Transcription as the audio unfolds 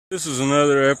This is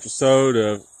another episode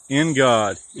of In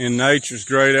God, in Nature's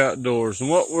Great Outdoors. And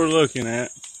what we're looking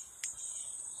at,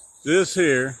 this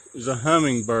here is a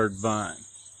hummingbird vine,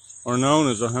 or known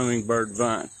as a hummingbird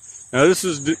vine. Now this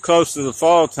is close to the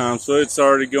fall time, so it's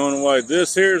already going away.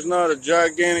 This here is not a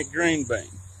gigantic green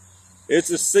bean. It's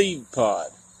a seed pod.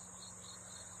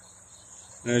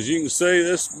 And as you can see,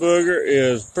 this booger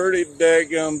is pretty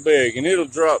daggum big, and it'll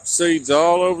drop seeds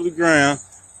all over the ground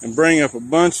and bring up a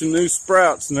bunch of new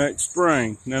sprouts next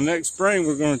spring. Now next spring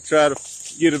we're going to try to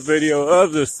get a video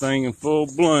of this thing in full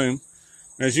bloom.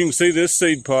 As you can see, this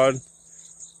seed pod,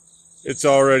 it's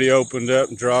already opened up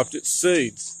and dropped its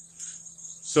seeds.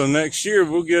 So next year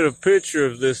we'll get a picture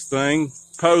of this thing,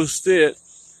 post it,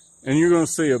 and you're going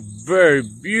to see a very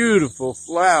beautiful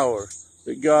flower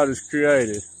that God has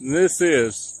created. And this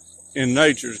is in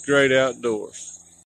Nature's Great Outdoors.